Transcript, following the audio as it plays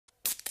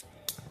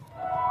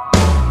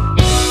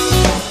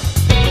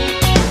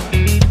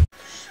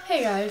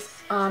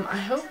I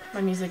hope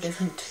my music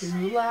isn't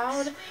too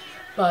loud,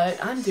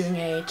 but I'm doing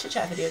a chit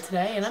chat video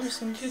today and I'm just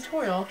doing a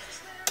tutorial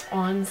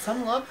on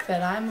some look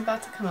that I'm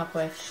about to come up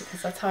with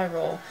because that's how I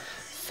roll.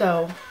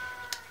 So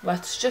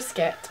let's just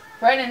get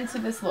right into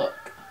this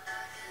look.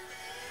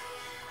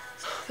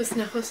 This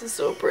necklace is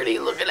so pretty,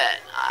 look at it,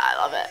 I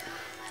love it.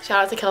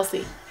 Shout out to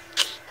Kelsey.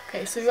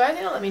 Okay, so you guys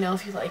need to let me know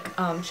if you like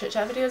chit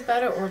chat videos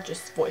better or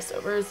just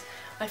voiceovers.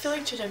 I feel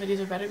like chit chat videos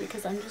are better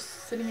because I'm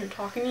just sitting here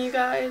talking to you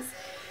guys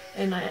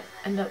and I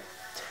end up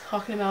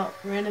talking about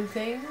random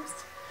things.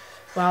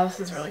 Wow, this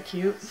is really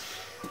cute.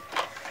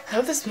 I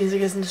hope this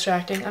music isn't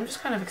distracting. I'm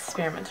just kind of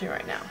experimenting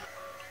right now.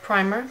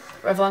 Primer,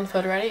 Revlon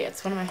Photo Ready.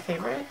 It's one of my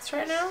favorites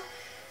right now.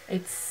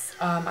 It's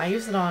I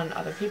use it on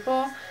other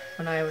people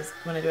when I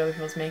do other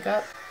people's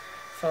makeup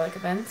for like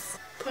events.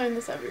 Applying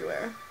this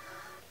everywhere.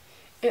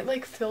 It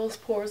like fills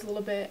pores a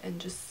little bit and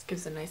just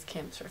gives a nice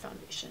canvas for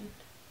foundation.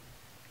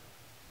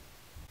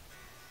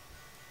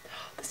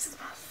 This is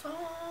my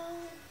song.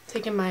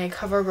 Taking my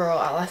CoverGirl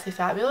Outlastly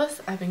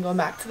Fabulous. I've been going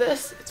back to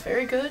this. It's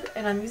very good,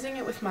 and I'm using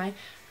it with my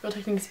Real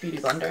Techniques Beauty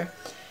Blender.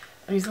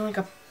 I'm using like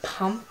a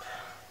pump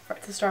for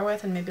it to start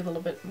with, and maybe a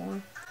little bit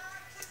more.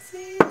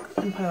 See,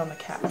 and put it on the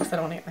cap because I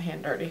don't want to get my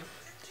hand dirty.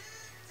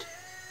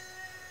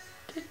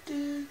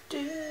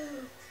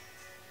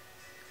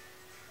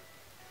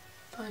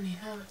 Funny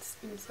how it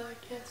seems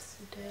like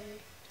yesterday.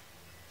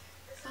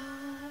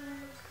 I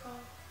recall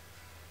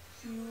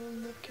you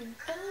were looking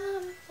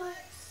out of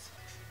place.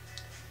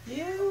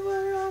 You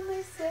were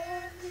only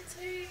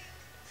 17,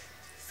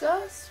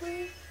 so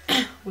sweet,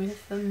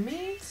 with a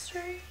mean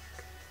streak.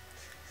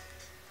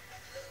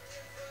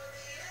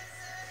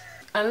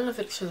 I don't know if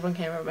it shows on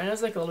camera, but it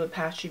was like a little bit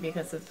patchy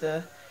because of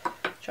the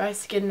dry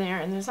skin there,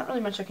 and there's not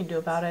really much I can do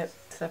about it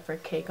except for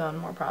cake on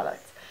more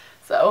product.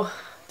 So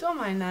don't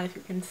mind that if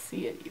you can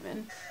see it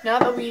even. Now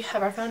that we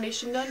have our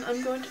foundation done,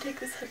 I'm going to take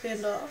this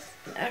headband off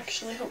and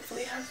actually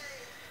hopefully have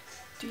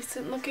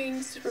decent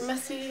looking, super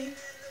messy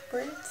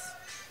braids.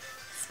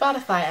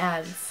 Spotify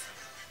ads.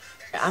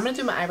 I'm going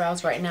to do my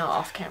eyebrows right now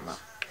off camera.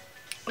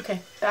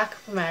 Okay, back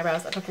with my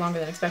eyebrows. That took longer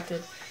than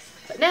expected.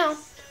 But now,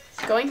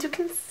 going to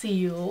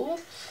conceal.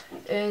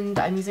 And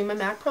I'm using my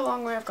MAC Pro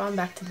Longwear. I've gone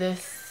back to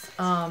this.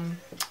 I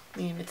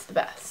mean, it's the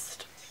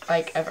best.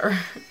 Like, ever.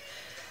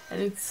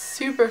 And it's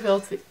super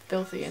filthy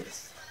and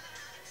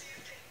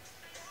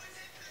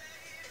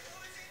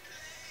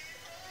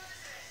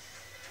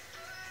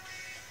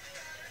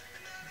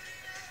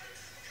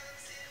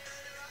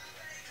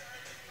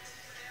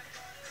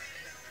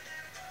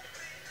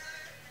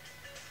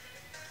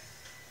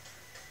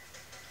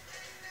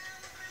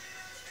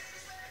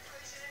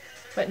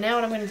but now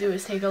what I'm going to do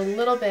is take a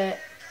little bit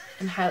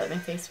and highlight my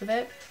face with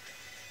it.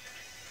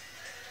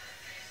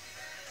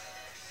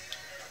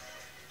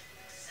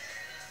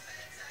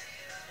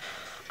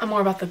 I'm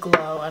more about the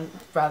glow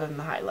rather than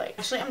the highlight.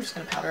 Actually, I'm just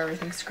going to powder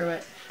everything, screw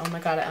it. Oh my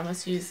god, I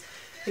almost used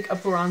like a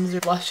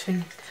bronzer blush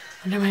thing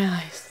under my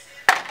eyes.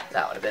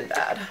 That would have been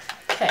bad.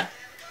 Okay,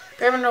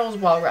 Bare Minerals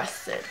Well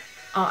Rested.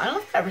 I don't know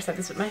if I've ever said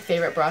this, but my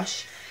favorite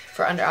brush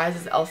for under eyes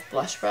is e.l.f.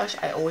 Blush Brush.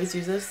 I always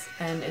use this,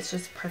 and it's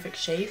just perfect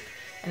shape.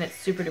 And it's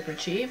super duper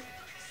cheap.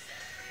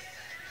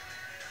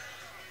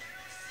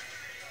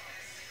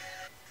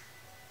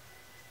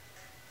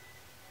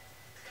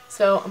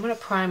 So I'm going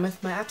to prime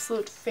with my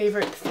absolute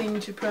favorite thing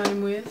to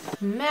prime with.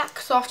 MAC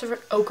Soft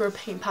Ochre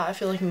Paint Pot. I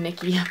feel like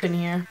Nikki up in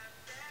here.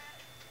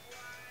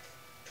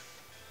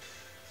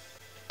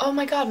 Oh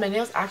my god, my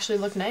nails actually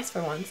look nice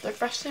for once. They're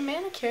freshly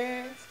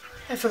manicured.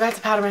 I forgot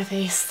to powder my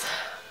face.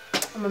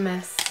 I'm a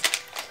mess.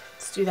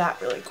 Let's do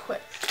that really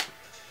quick.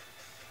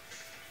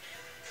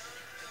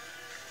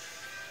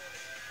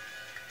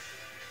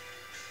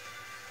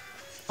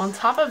 On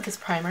top of this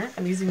primer,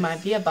 I'm using my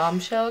Via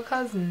Bombshell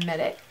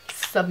Cosmetics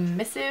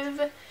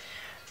Submissive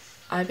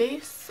Eye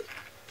Base.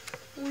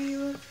 We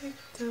were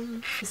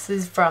victims. This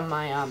is from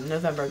my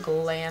November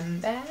Glam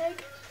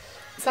bag.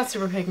 It's not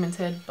super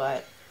pigmented,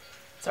 but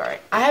it's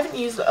alright. I haven't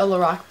used a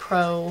Lorac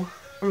Pro,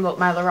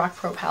 my Lorac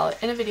Pro palette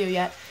in a video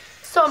yet,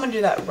 so I'm going to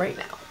do that right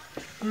now.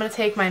 I'm going to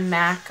take my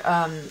MAC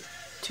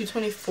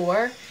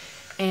 224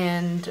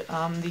 and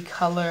the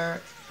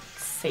color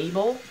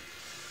Sable,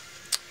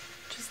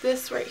 which is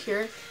this right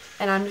here.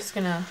 And I'm just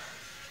going to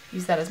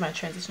use that as my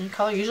transition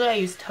color. Usually I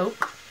use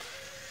taupe,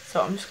 so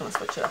I'm just going to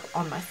switch it up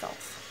on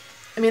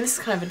myself. I mean, this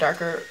is kind of a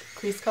darker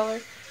crease color,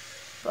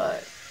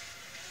 but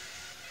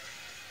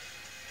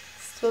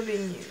still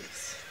being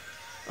used.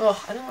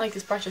 Oh, I don't like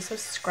this brush. It's so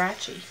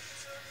scratchy,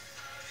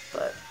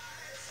 but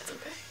it's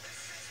okay.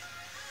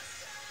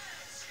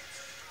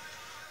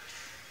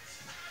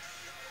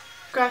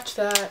 Scratch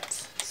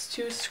that. It's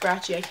too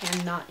scratchy. I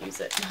cannot use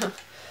it.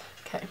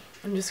 Okay,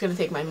 I'm just going to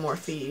take my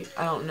Morphe,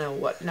 I don't know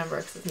what number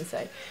it doesn't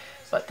say,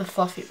 but the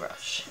fluffy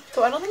brush.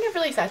 So I don't think I've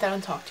really sat down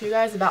and talked to you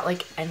guys about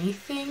like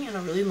anything in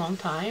a really long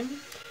time.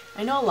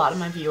 I know a lot of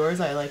my viewers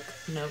I like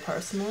know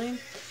personally,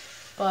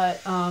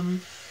 but I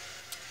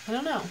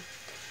don't know.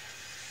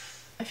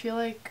 I feel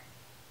like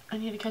I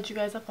need to catch you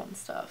guys up on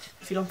stuff.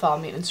 If you don't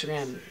follow me on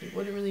Instagram, you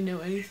wouldn't really know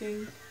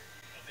anything.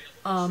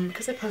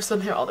 because I post on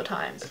there all the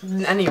time.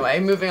 Anyway,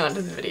 moving on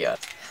to the video.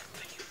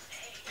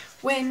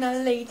 When a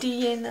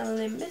lady in a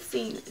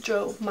limousine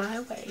drove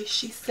my way,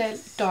 she said,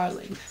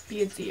 "Darling,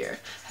 be a dear.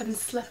 Haven't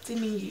slept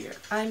in a year.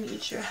 I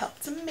need your help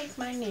to make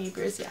my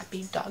neighbor's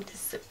yappy dog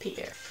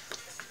disappear."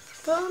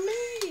 For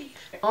me.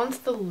 Onto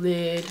the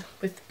lid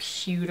with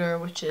Pewter,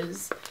 which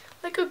is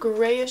like a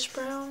grayish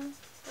brown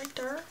right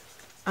there.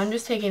 I'm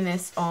just taking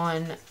this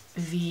on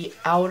the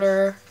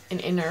outer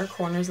and inner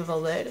corners of the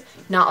lid.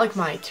 Not like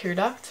my tear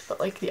duct, but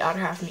like the outer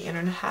half and the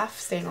inner half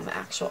staying on the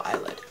actual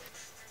eyelid.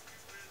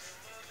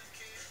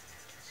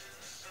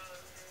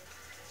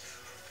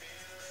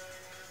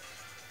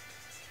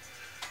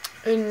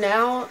 And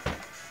now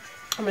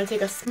I'm going to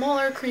take a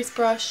smaller crease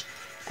brush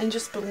and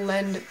just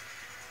blend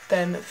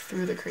them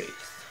through the crease.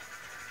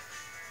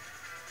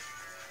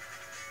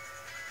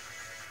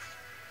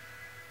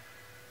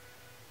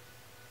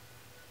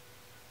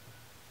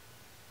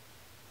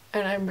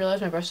 And I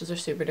realize my brushes are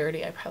super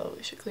dirty. I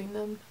probably should clean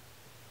them.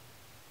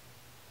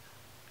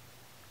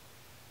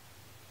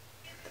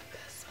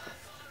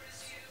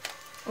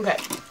 Okay,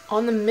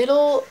 on the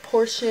middle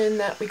portion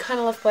that we kind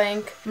of left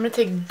blank, I'm going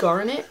to take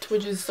Garnet,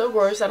 which is so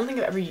gorgeous. I don't think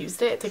I've ever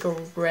used it. It's like a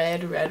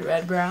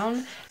red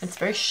brown. It's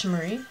very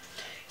shimmery.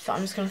 So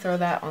I'm just going to throw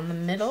that on the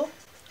middle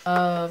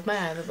of my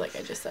eyelid like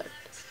I just said.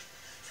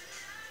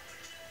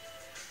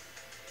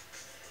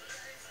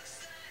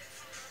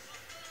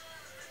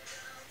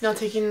 Now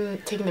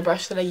taking the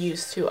brush that I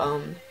used to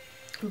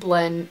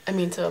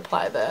to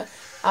apply the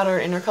outer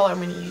and inner color, I'm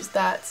going to use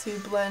that to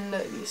blend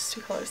these two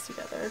colors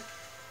together.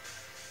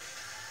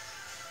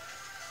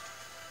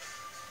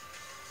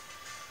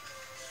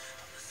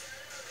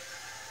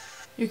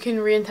 You can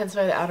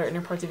re-intensify the outer and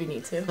inner parts if you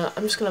need to.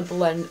 I'm just going to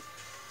blend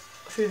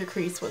through the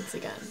crease once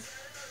again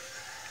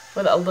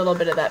with a little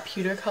bit of that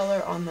pewter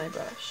color on my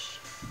brush.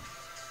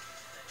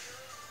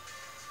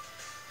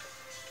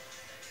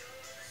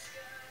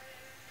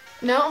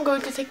 Now I'm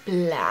going to take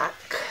black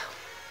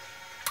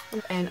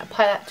and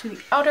apply that to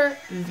the outer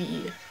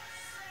V.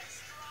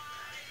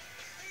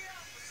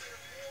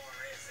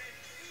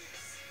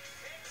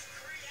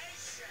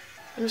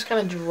 I'm just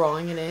kind of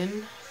drawing it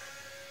in.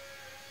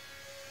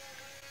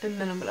 And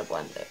then I'm going to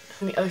blend it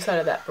on the other side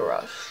of that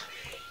brush,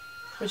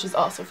 which is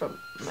also from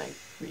my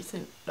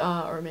recent,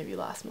 or maybe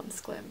last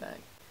month's glam bag.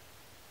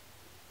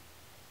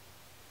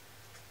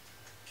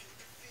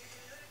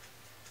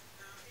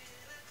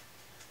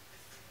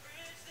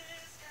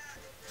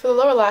 For the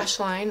lower lash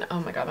line, oh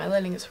my god, my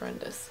lighting is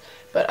horrendous.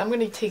 But I'm going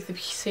to take the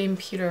same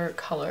pewter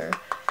color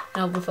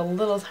now with a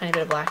little tiny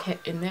bit of black hit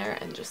in there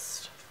and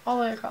just all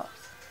the way across.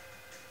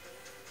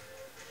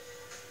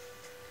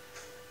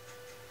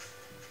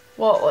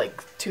 Well,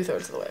 like 2/3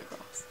 of the way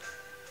across.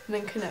 And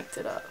then connect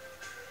it up.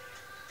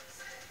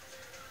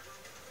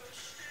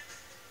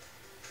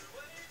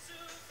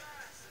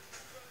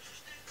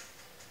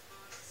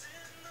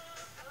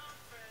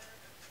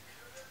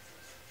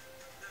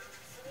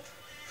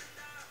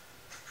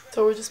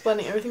 So we're just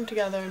blending everything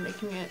together and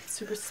making it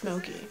super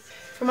smoky.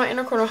 For my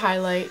inner corner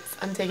highlights,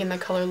 I'm taking the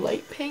color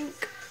light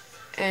pink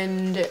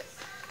and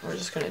we're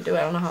just going to do it.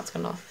 I don't know how it's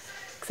going to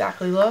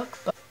exactly look,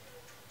 but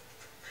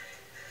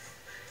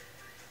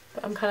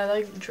I'm kind of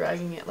like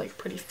dragging it like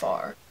pretty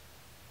far.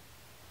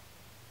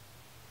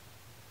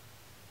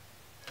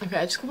 Okay,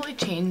 I just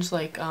completely changed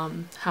like how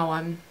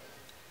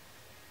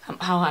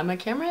high my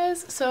camera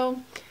is.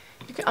 So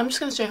I'm just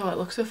gonna show you how it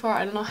looks so far.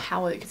 I don't know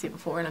how well you can see it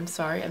before, and I'm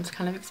sorry. I'm just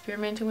kind of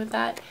experimenting with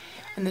that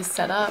and this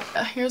setup.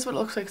 Here's what it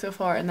looks like so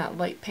far in that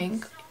light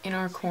pink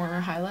inner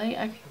corner highlight.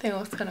 I think it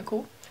looks kind of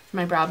cool. For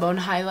my brow bone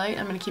highlight,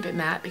 I'm gonna keep it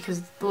matte because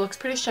it looks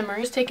pretty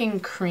shimmery. Just taking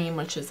cream,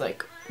 which is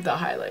like the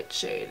highlight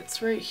shade. It's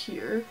right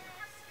here.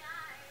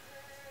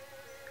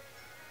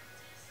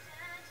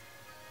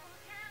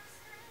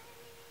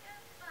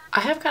 I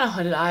have kind of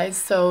hooded eyes,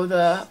 so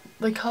the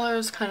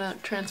colors kind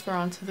of transfer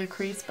onto the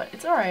crease, but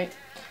it's alright.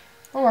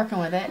 We're working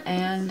with it,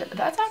 and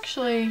that's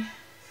actually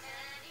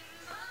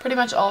pretty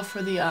much all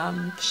for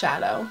the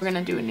shadow. We're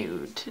gonna do a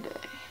nude today.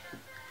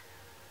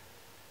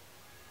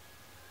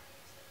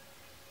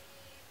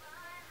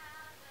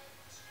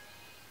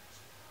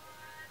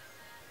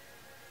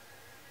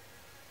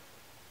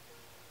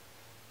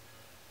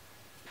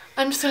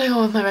 I'm just gonna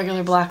go with my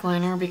regular black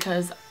liner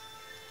because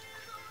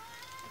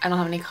I don't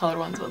have any colored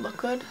ones that would look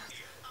good.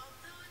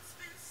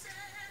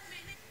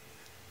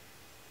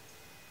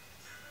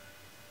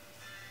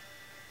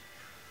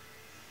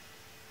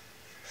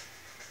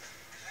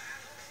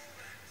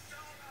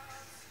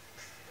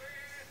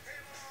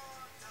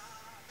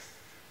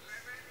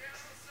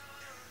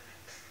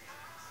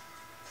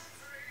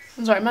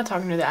 I'm sorry, I'm not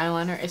talking to the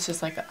eyeliner. It's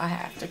just like I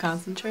have to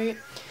concentrate.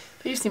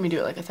 But you've seen me do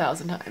it like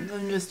 1,000 times.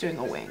 I'm just doing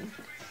a wing.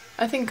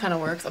 I think it kind of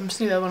works. I'm just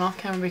doing that one off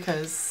camera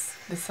because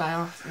the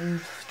style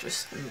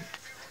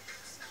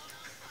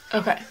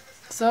Okay,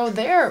 so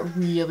they're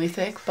really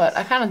thick, but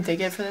I kind of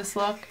dig it for this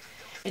look.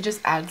 It just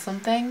adds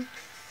something,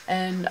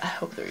 and I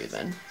hope they're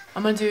even.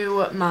 I'm gonna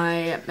do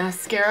my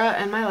mascara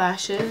and my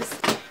lashes.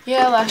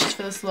 Yeah, lashes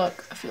for this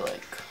look. I feel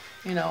like,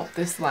 you know,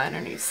 this liner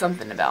needs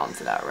something to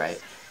balance it out,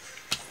 right?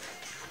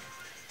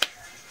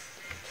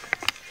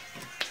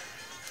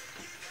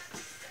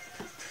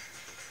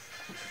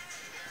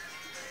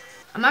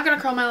 I'm not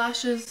gonna curl my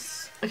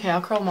lashes. Okay,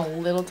 I'll curl them a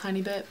little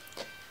tiny bit.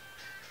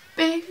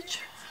 Bitch.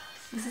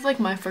 This is like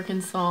my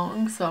freaking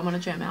song, so I'm gonna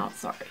jam out.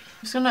 Sorry.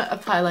 I'm just gonna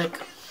apply like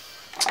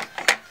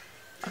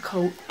a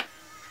coat.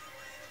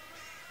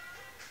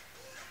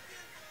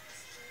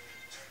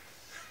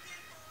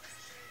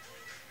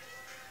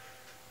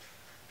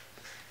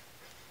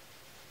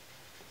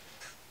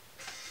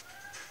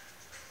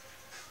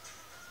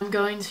 I'm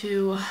going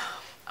to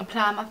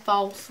apply my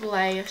false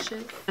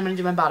lashes. I'm gonna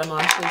do my bottom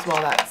lashes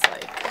while that's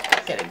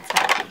like getting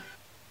tacky.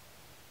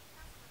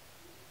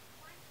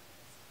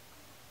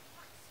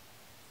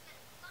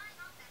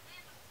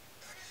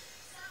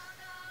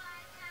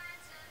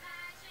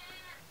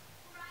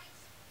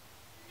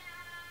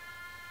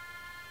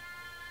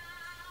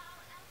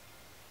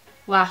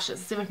 Lashes.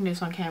 Let's see if I can do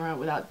this on camera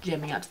without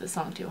jamming out to the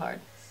song too hard.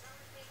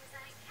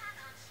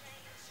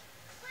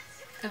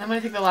 And I'm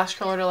gonna take the lash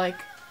curler to like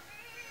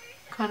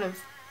kind of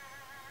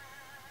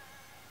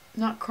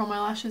not curl my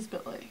lashes,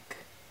 but like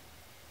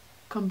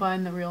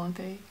combine the real and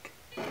fake.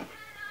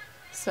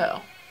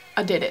 So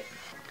I did it.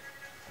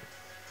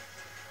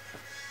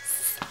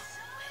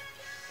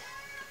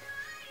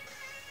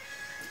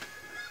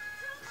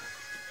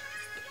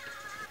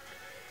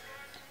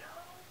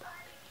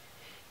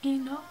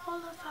 In all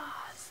of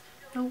us,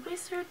 no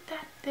wizard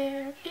that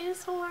there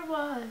is or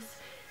was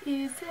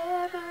is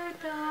ever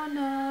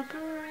gonna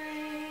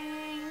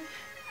bring me.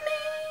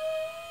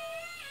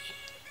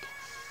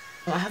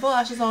 I have the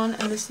lashes on,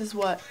 and this is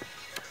what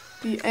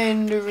the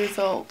end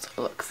result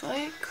looks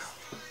like.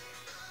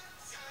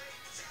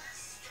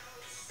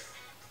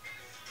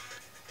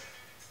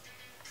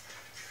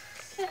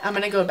 I'm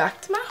gonna go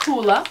back to my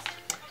hula,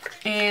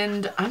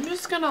 and I'm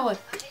just gonna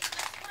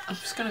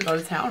go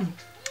to town.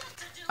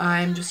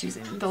 I'm just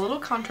using the little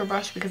contour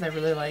brush because I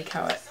really like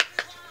how it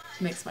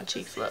makes my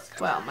cheeks look.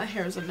 Wow, my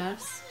hair is a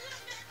mess.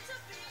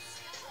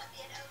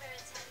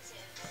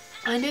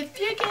 And if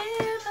you give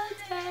a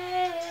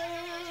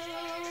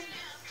damn,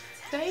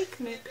 take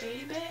me,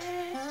 baby.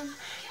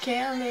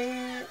 Can't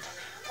live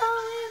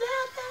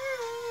without that.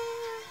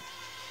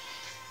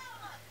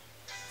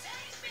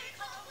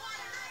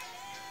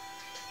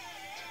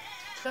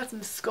 Got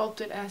some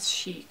sculpted ass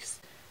cheeks.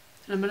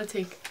 And I'm gonna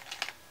take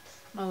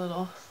my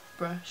little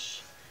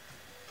brush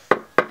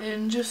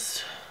and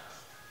just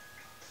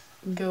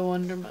go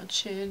under my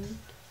chin.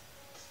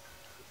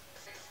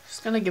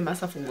 Just gonna give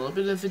myself a little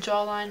bit of a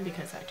jawline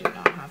because I do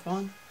not have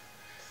one.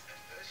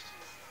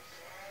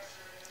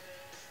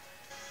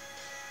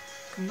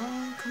 Come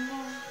on, come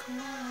on, come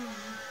on.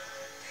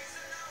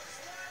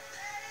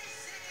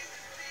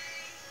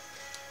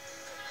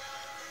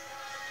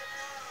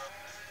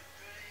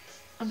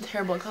 I'm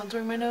terrible at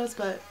contouring my nose,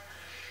 but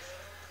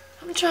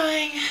I'm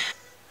trying.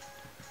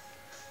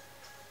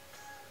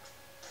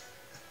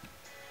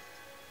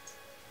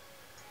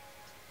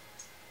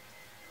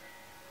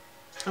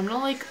 I'm gonna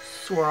like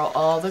swirl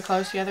all the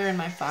colors together in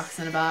my Fox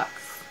in a Box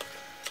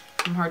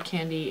from Hard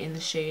Candy in the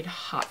shade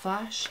Hot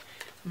Flash.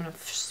 I'm gonna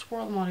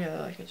swirl them all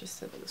together like I just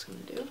said I was gonna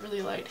do.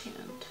 Really light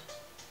hand.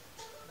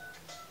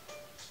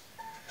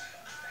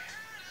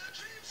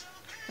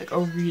 Like a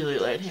really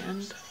light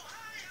hand.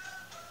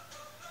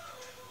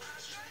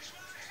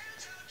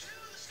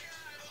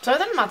 Sorry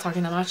that I'm not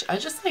talking that much. I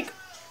just like,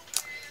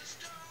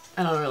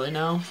 I don't really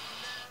know.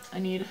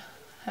 I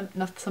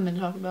have something to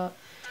talk about.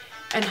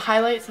 And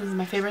highlights is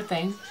my favorite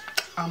thing.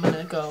 I'm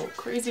gonna go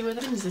crazy with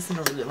it. I haven't used this in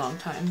a really long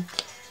time.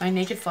 My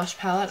Naked Flush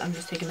palette, I'm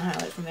just taking the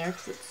highlight from there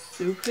because it's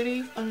so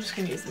pretty. I'm just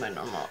gonna use my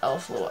normal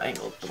e.l.f. little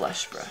angled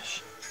blush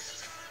brush.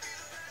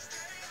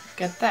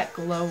 Get that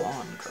glow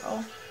on,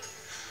 girl.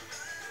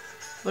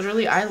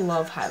 Literally, I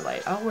love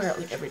highlight. I'll wear it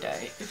like every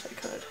day if I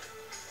could.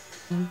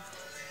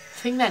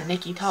 Thing that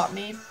Nikki taught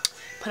me,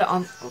 put it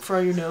on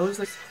for your nose,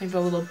 like the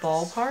little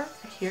ball part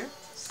right here,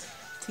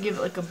 to give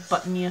it like a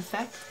buttony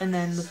effect, and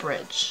then the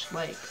bridge,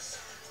 like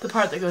the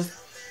part that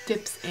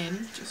dips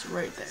in, just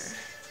right there,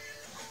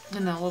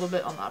 and then a little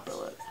bit on the upper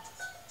lip.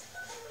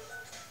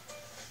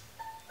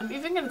 I'm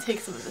even gonna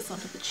take some of this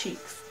onto the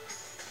cheeks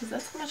because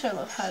that's how much I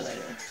love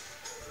highlighter.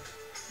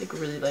 Like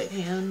really light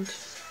hand.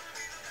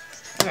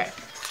 Okay,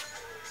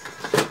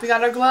 we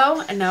got our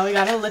glow, and now we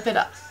gotta lip it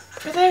up.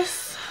 For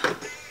this,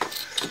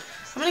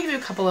 I'm gonna give you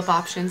a couple lip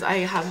options. I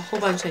have a whole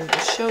bunch I need to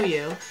show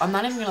you. I'm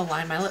not even gonna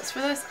line my lips for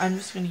this. I'm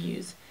just gonna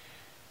use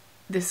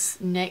this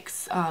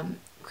NYX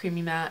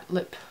Creamy Matte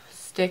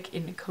Lipstick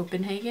in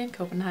Copenhagen.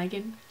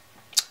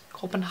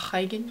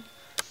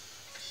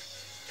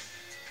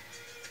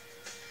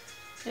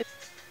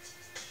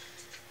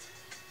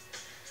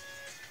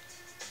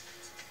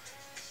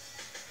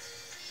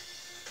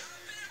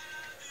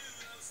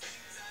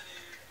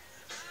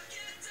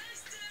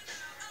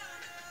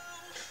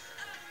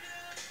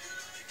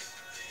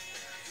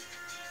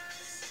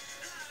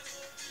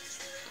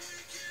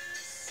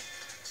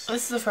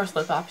 This is the first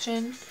lip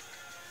option.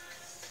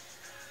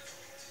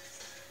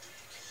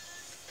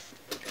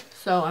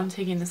 So I'm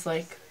taking this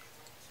like,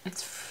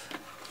 it's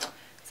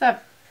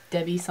that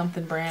Debbie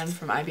something brand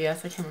from IBS.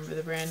 I can't remember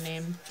the brand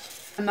name.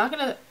 I'm not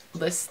gonna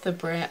list the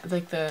brand,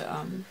 like the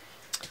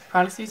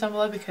products to use down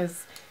below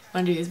because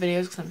when I do these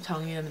videos, because I'm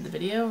telling you them in the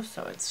video,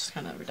 so it's just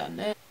kind of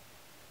redundant.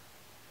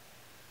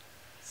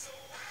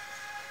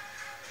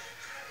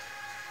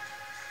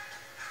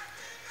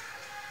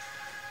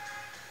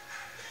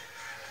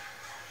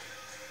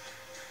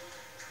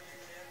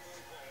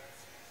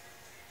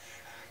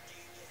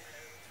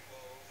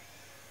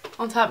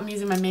 On top, I'm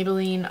using my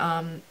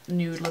Maybelline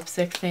nude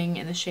lipstick thing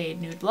in the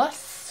shade Nude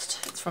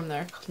Lust. It's from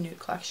their nude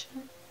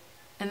collection.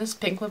 And this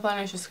pink lip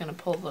liner is just going to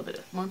pull a little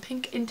bit more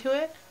pink into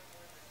it.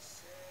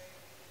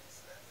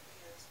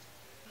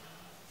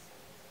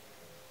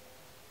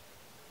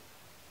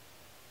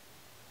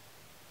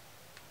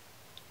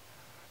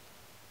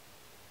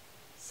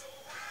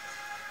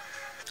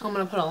 I'm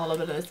going to put a little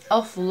bit of this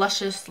e.l.f.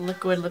 Luscious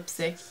Liquid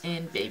Lipstick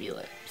in Baby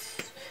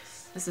Lips.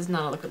 This is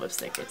not a liquid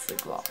lipstick, it's the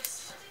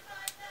gloss.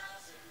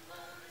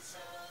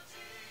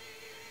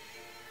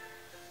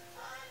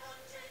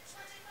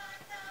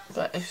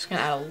 But it's just going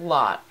to add a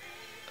lot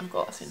of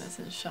glossiness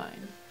and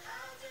shine.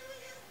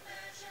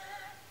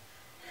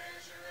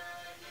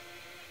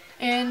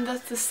 And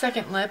that's the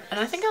second lip, and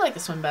I think I like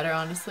this one better,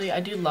 honestly. I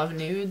do love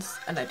nudes,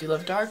 and I do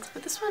love darks,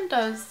 but this one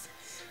does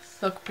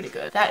look pretty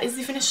good. That is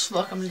the finished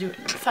look. I'm going to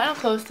do a final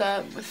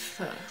close-up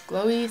with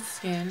glowy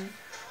skin.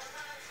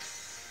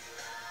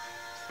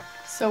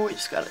 So we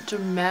just got a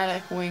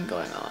dramatic wing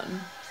going on.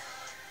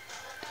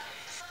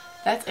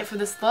 That's it for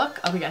this look.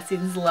 Oh, we got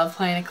Seasons of Love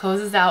playing. It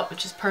closes out,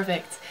 which is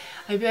perfect.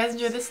 I hope you guys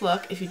enjoyed this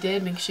look. If you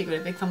did, make sure you give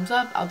it a big thumbs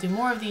up. I'll do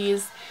more of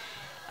these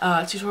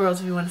tutorials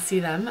if you want to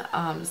see them.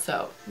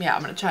 So yeah,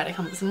 I'm going to try to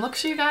come up with some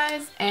looks for you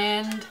guys.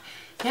 And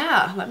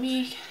yeah,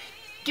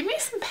 give me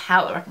some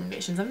palette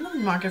recommendations. I'm in the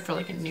market for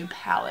like a new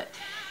palette.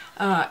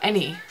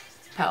 Any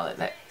palette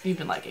that you've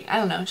been liking. I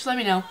don't know. Just let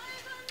me know.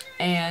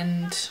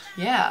 And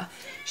yeah,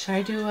 should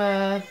I do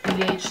a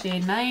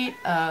ADHD night,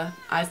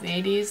 Eyes in the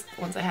 80s,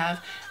 the ones I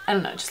have? I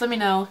don't know, just let me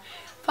know.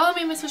 Follow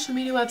me on my social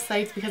media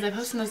websites because I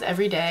post on those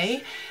every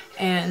day,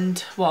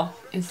 and well,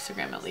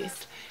 Instagram at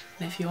least.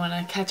 And if you want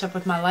to catch up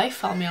with my life,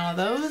 follow me on all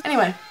those.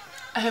 Anyway,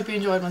 I hope you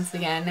enjoyed once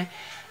again,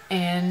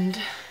 and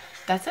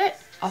that's it.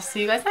 I'll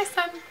see you guys next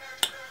time.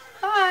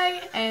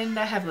 Bye! And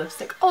I have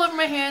lipstick all over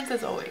my hands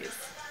as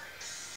always.